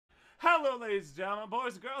Hello, ladies and gentlemen,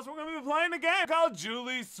 boys and girls. We're going to be playing a game called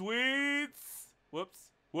Julie Sweets.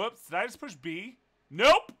 Whoops. Whoops. Did I just push B?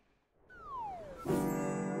 Nope.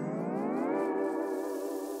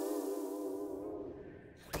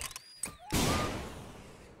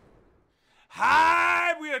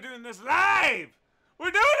 Hi. We are doing this live.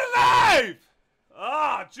 We're doing it live.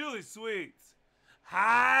 Oh, Julie Sweets.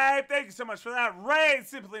 Hi. Thank you so much for that. Ray,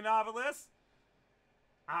 Simply Novelist.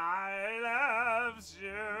 I love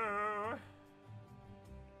you.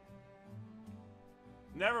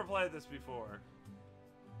 Never played this before.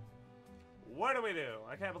 What do we do?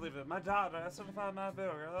 I can't believe it. My daughter, I 75 my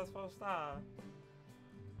bill, girl. That's supposed to stop.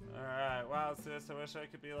 Alright, wow, sis, I wish I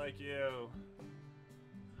could be like you.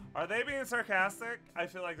 Are they being sarcastic? I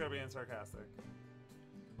feel like they're being sarcastic.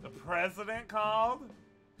 The president called?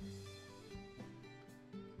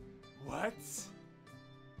 What?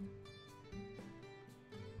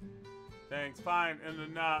 Thanks, fine, and to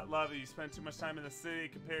not love you. You spend too much time in the city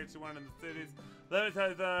compared to one in the cities. Let me tell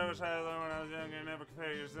you something I wish I had learned when I was younger. Never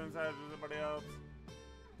compare your inside to somebody else.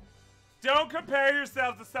 Don't compare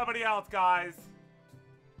yourself to somebody else, guys.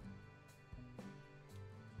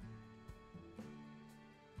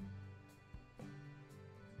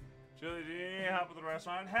 Julie, do you need help with the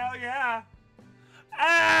restaurant? Hell yeah.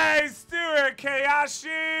 Hey, Stuart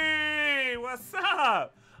Kayashi! What's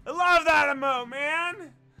up? I love that emote,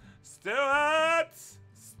 man. Stuart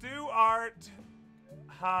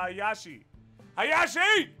Hayashi.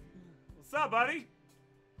 Hayashi! What's up, buddy?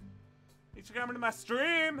 Thanks for coming to my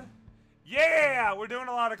stream. Yeah, we're doing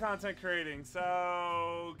a lot of content creating,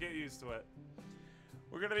 so get used to it.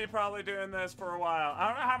 We're gonna be probably doing this for a while. I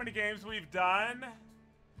don't know how many games we've done,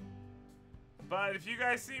 but if you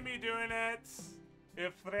guys see me doing it,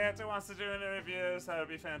 if Frete wants to do an interviews, that would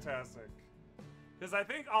be fantastic. Because I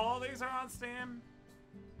think all of these are on Steam.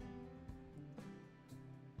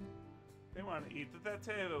 They want to eat at that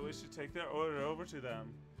table. We should take their order over to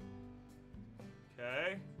them.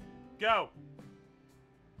 Okay. Go.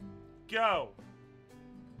 Go.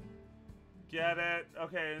 Get it.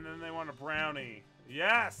 Okay, and then they want a brownie.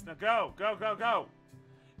 Yes. Now go. Go, go, go.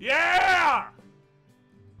 Yeah!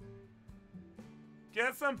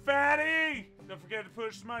 Get some, fatty. Don't forget to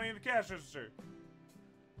push money in the cash register.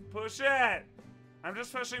 Push it. I'm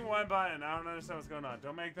just pushing one button. I don't understand what's going on.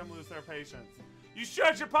 Don't make them lose their patience. You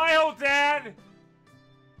shut your pie hole, Dad!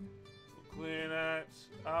 We'll clean it.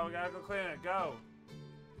 Oh, we gotta go clean it. Go.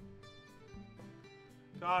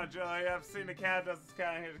 Come on, Joey. I've seen the cat does this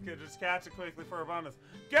cat here. Just catch it quickly for a bonus.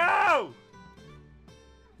 Go!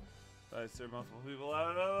 I serve multiple people.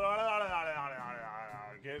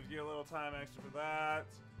 Give you a little time extra for that.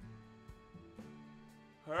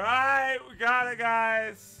 Alright, we got it,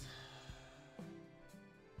 guys.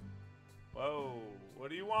 Whoa. What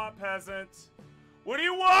do you want, peasant? What do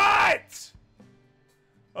you want?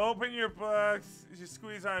 Open your books. You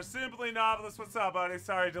squeeze on Simply Novelist. What's up, buddy?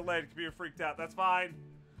 Sorry, delayed. Computer freaked out. That's fine.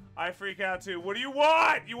 I freak out too. What do you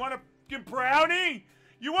want? You want a fucking brownie?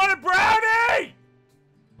 You want a brownie?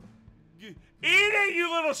 Eat it,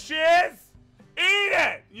 you little shiz. Eat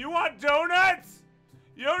it. You want donuts?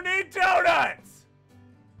 You don't need donuts.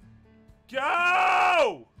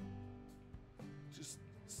 Go. Just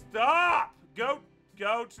stop. Go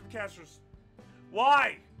to the cash register.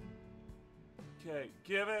 Why? Okay,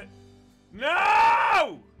 give it.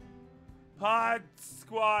 No! Pod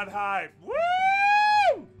Squad Hype.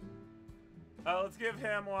 Woo! Let's give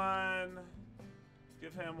him one. Let's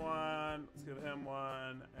give him one. Let's give him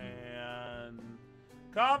one. And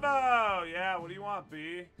combo! Yeah, what do you want,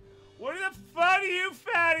 B? What the fuck do you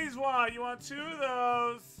fatties want? You want 2 of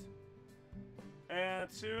those. And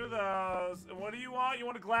 2 of those. And what do you want? You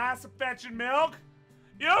want a glass of fetching milk?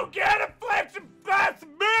 You don't get a fetching glass of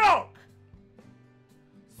milk!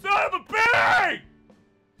 Son of a bitch!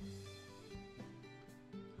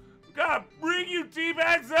 I'm gonna bring you tea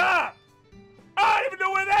bags up! I don't even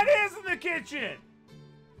know where that is in the kitchen!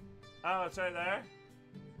 Oh, it's right there?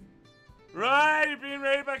 Right, you're being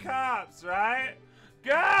raided by cops, right?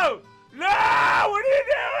 Go! No! What are you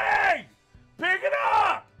doing? Pick it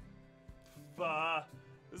up! Fuh.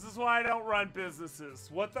 This is why I don't run businesses.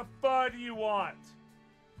 What the fuck do you want?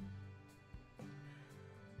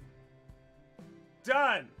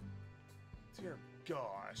 Done! Dear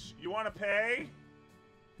gosh. You want to pay?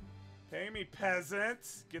 Pay me,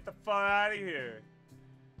 peasant. Get the fuck out of here.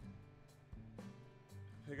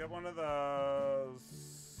 Pick up one of those.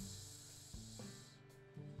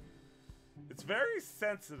 It's very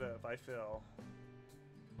sensitive, I feel.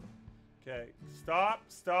 Okay. Stop.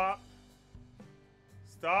 Stop.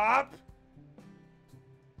 Stop!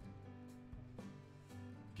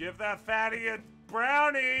 Give that fatty a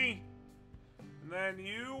brownie! And then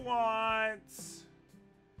you want...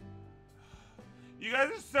 You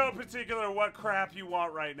guys are so particular what crap you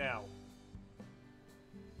want right now.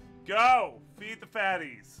 Go! Feed the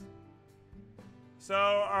fatties. So,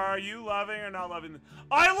 are you loving or not loving?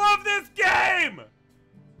 I love this game!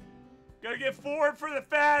 Gotta get forward for the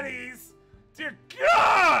fatties. Dear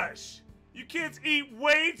gosh! You kids eat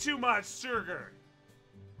way too much sugar.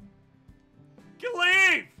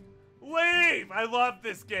 Leave! Leave! I love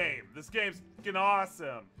this game. This game's fucking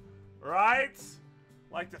awesome. Right?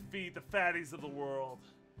 Like to feed the fatties of the world.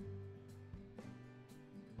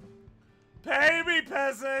 Pay me,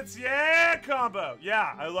 peasants! Yeah, combo!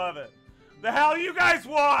 Yeah, I love it. The hell you guys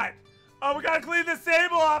want? Oh, we gotta clean the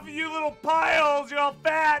table off of you little piles. You're all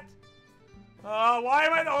fat. Why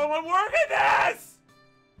am I the only one working this?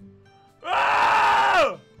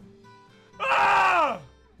 Ah! Ah!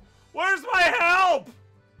 Where's my help?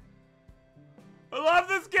 I love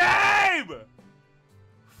this game!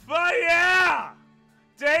 Fuck yeah!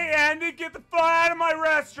 Day ended, get the fuck out of my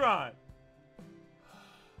restaurant!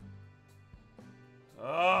 Oh,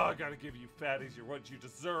 I gotta give you fatties what you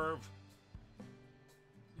deserve.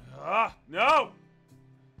 No!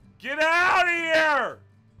 Get out of here!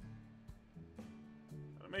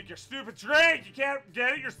 Gotta make your stupid drink. You can't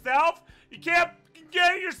get it yourself? You can't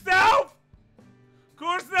get it yourself? Of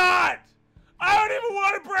course not! I don't even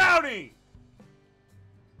want a brownie!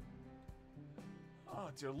 Oh,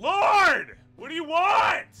 dear Lord! What do you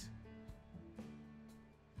want?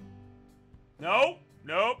 Nope.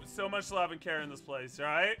 Nope. So much love and care in this place,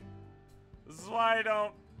 alright? This is why I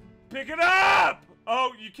don't pick it up!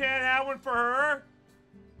 Oh, you can't have one for her?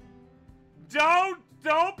 Don't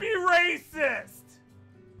be racist!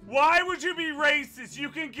 Why would you be racist? You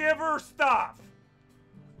can give her stuff.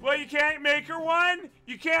 Well, you can't make her one?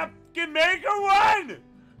 You can't make her one!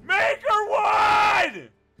 Make her one!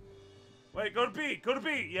 Wait, go to B. Go to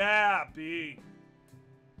B. Yeah, B.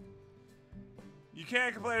 You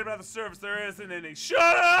can't complain about the service. There isn't any. Shut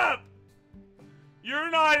up! You're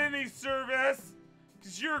not any service.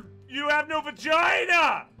 Because you have no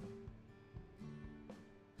vagina!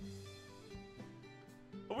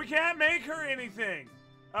 But we can't make her anything.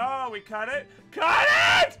 Oh, we cut it? Cut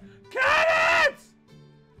it! Cut it!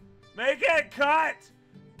 Make it cut!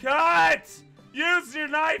 Cut! Use your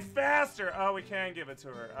knife faster! Oh, we can give it to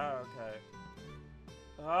her. Oh, okay.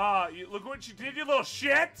 Oh, look what you did, you little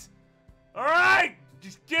shit! Alright!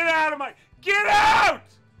 Just get out of my... Get out!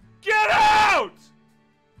 Get out!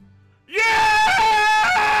 Yeah!